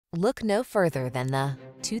Look no further than the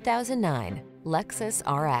 2009 Lexus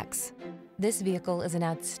RX. This vehicle is an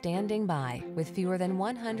outstanding buy with fewer than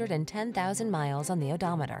 110,000 miles on the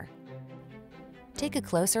odometer. Take a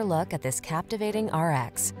closer look at this captivating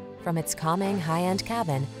RX. From its calming high-end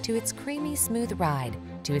cabin to its creamy smooth ride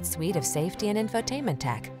to its suite of safety and infotainment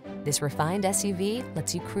tech, this refined SUV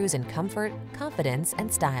lets you cruise in comfort, confidence,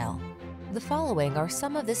 and style. The following are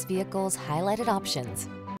some of this vehicle's highlighted options: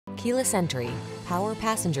 keyless entry, power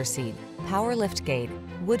passenger seat, power liftgate,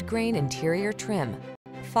 wood grain interior trim,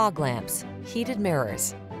 fog lamps, heated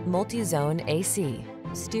mirrors, multi-zone AC,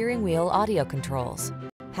 steering wheel audio controls,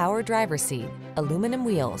 power driver's seat, aluminum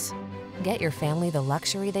wheels. Get your family the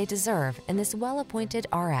luxury they deserve in this well-appointed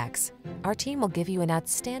RX. Our team will give you an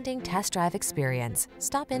outstanding test drive experience.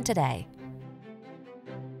 Stop in today.